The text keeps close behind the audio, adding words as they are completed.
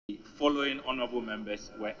following honorable members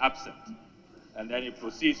were absent. And then it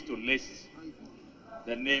proceeds to list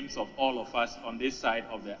the names of all of us on this side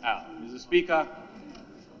of the aisle. Mr. Speaker,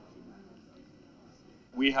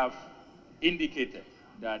 we have indicated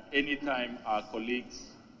that anytime our colleagues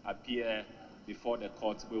appear before the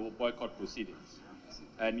court, we will boycott proceedings.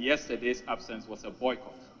 And yesterday's absence was a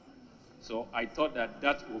boycott. So I thought that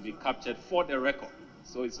that will be captured for the record.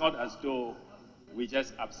 So it's not as though we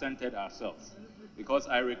just absented ourselves. Because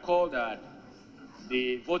I recall that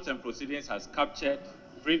the votes and proceedings has captured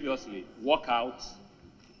previously walkouts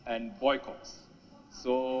and boycotts.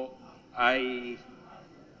 So I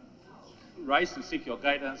rise to seek your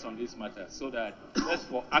guidance on this matter so that, just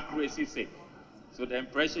for accuracy's sake, so the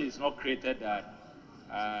impression is not created that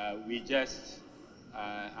we just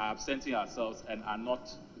are absenting ourselves and are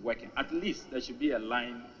not working. At least there should be a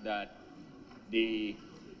line that the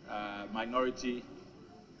minority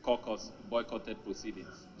caucus boycotted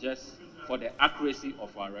proceedings, just for the accuracy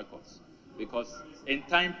of our records. Because in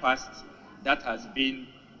time past, that has been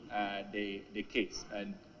the case,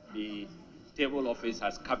 and the table office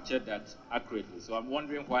has captured that accurately. So I'm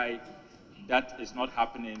wondering why that is not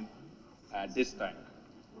happening this time.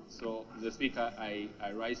 So, Mr. Speaker, I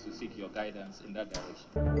rise to seek your guidance in that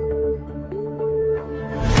direction.